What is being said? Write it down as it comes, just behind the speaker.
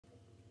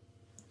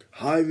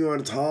Hi everyone,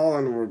 it's Hall,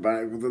 and we're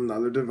back with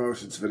another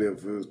devotions video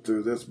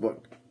through this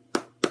book.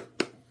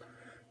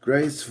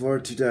 Grace for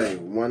today,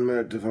 1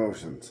 minute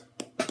devotions.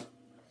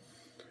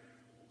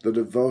 The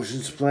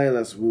devotions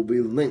playlist will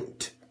be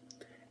linked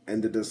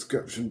in the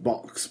description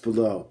box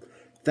below.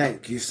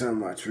 Thank you so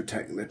much for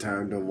taking the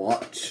time to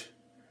watch.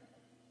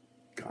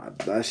 God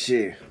bless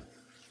you.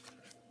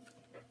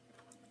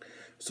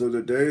 So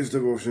today's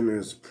devotion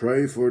is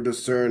pray for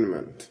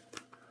discernment.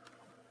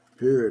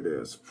 Here it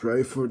is.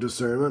 Pray for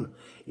discernment.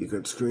 You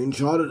can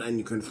screenshot it and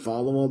you can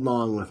follow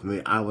along with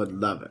me. I would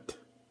love it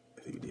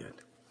if you did.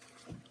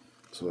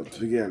 So let's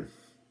begin.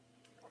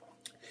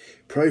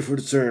 Pray for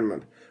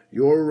discernment.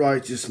 Your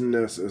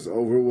righteousness is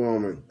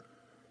overwhelming.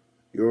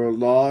 Your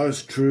law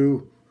is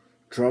true.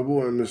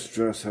 Trouble and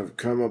distress have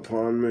come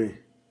upon me.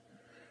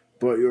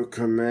 But your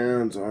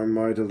commands are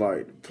my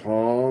delight.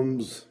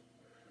 Psalms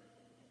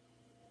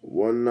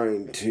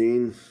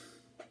 119.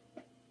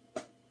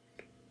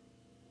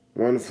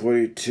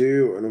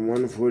 142 and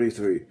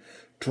 143.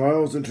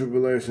 Trials and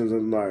tribulations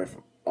in life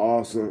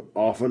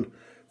often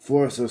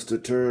force us to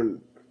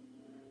turn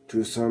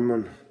to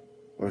someone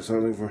or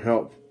something for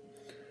help.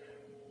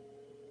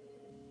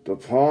 The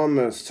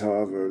psalmist,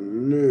 however,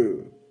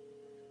 knew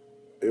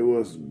it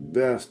was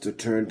best to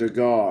turn to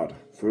God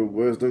for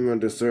wisdom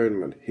and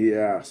discernment. He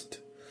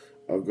asked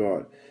of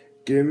God,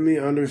 "Give me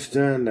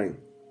understanding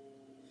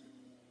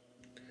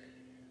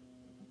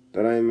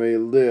that I may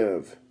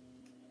live."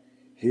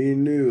 He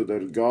knew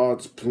that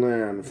God's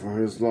plan for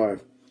his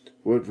life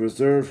would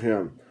preserve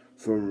him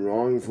from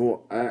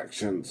wrongful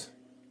actions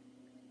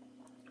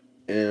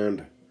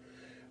and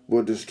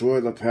would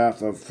destroy the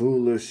path of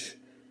foolish.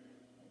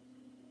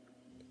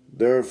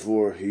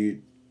 Therefore,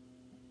 he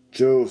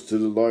chose to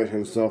delight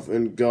himself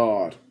in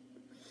God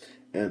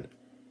and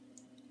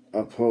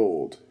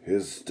uphold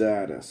his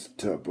status.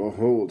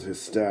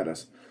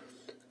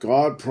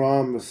 God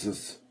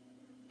promises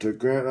to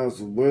grant us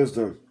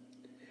wisdom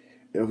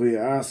if we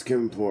ask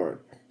him for it.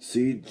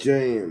 See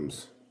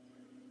James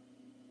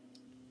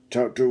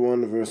chapter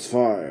 1 verse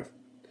 5.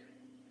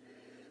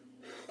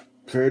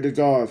 Pray to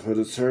God for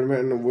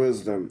discernment and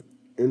wisdom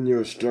in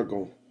your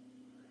struggle.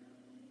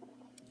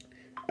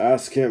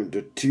 Ask him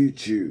to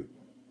teach you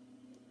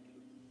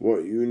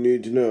what you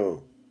need to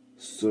know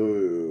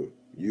so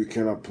you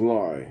can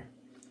apply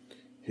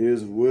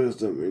his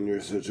wisdom in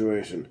your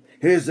situation.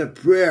 Here's a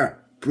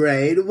prayer.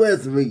 Pray it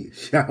with me,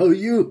 shall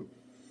you?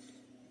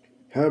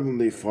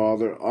 Heavenly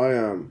Father, I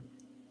am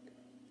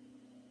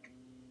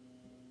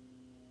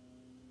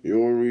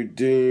your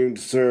redeemed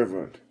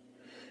servant,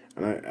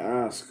 and I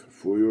ask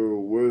for your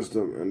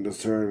wisdom and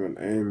discernment.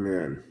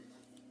 Amen.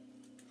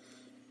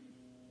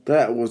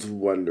 That was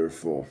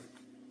wonderful.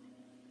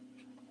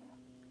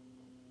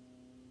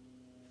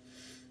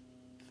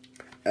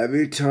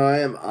 Every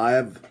time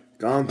I've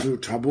gone through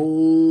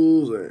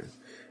troubles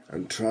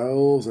and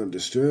trials and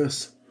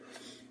distress,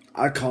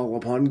 I call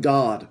upon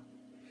God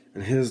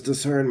and his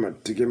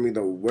discernment to give me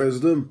the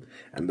wisdom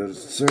and the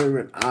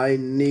discernment I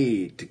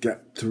need to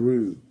get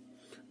through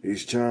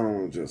these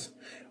challenges.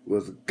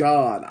 With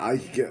God, I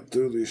can get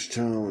through these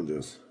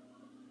challenges.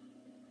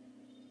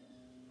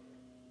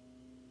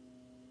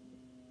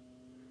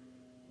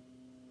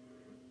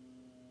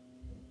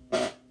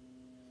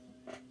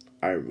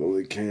 I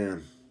really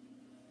can.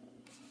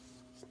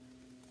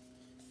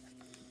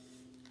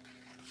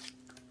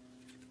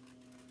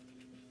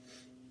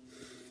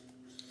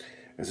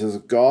 It says,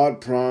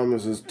 God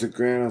promises to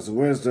grant us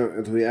wisdom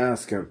if we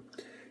ask him.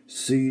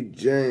 See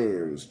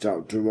James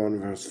chapter 1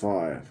 verse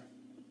 5.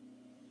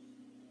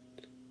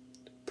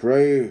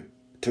 Pray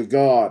to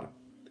God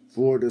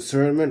for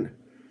discernment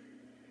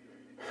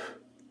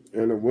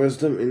and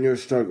wisdom in your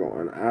struggle,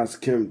 and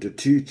ask him to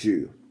teach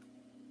you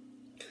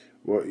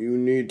what you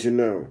need to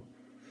know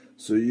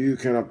so you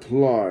can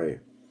apply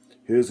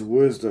his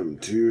wisdom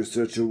to your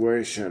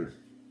situation.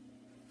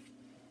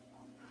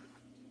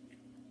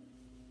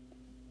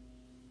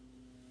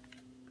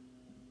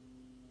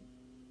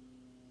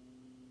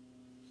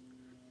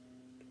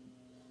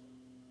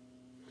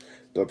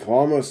 The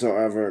psalmist,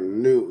 however,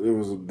 knew it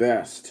was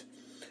best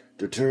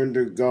to turn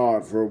to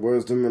God for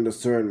wisdom and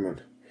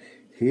discernment.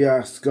 He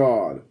asked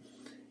God,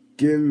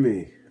 "Give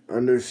me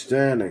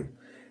understanding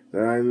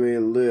that I may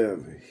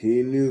live."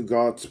 He knew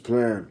God's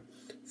plan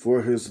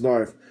for his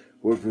life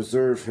would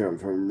preserve him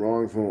from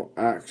wrongful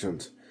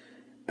actions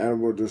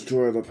and would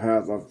destroy the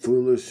path of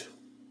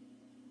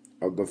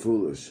the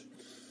foolish.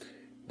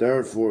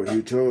 Therefore,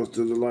 he chose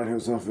to delight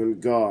himself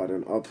in God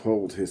and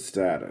uphold his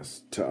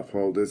status.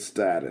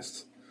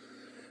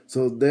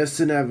 So this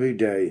and every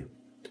day,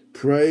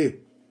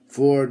 pray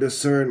for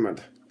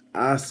discernment.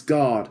 Ask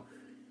God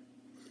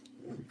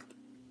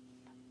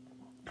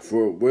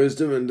for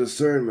wisdom and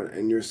discernment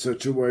in your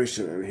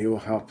situation, and he will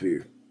help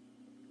you.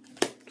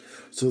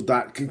 So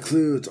that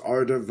concludes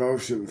our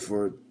devotion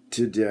for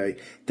today.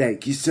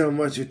 Thank you so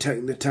much for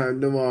taking the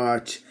time to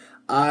watch.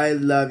 I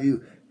love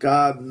you.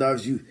 God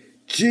loves you.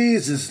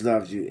 Jesus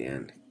loves you.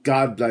 And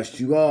God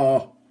bless you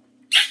all.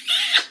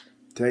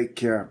 Take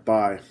care.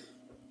 Bye.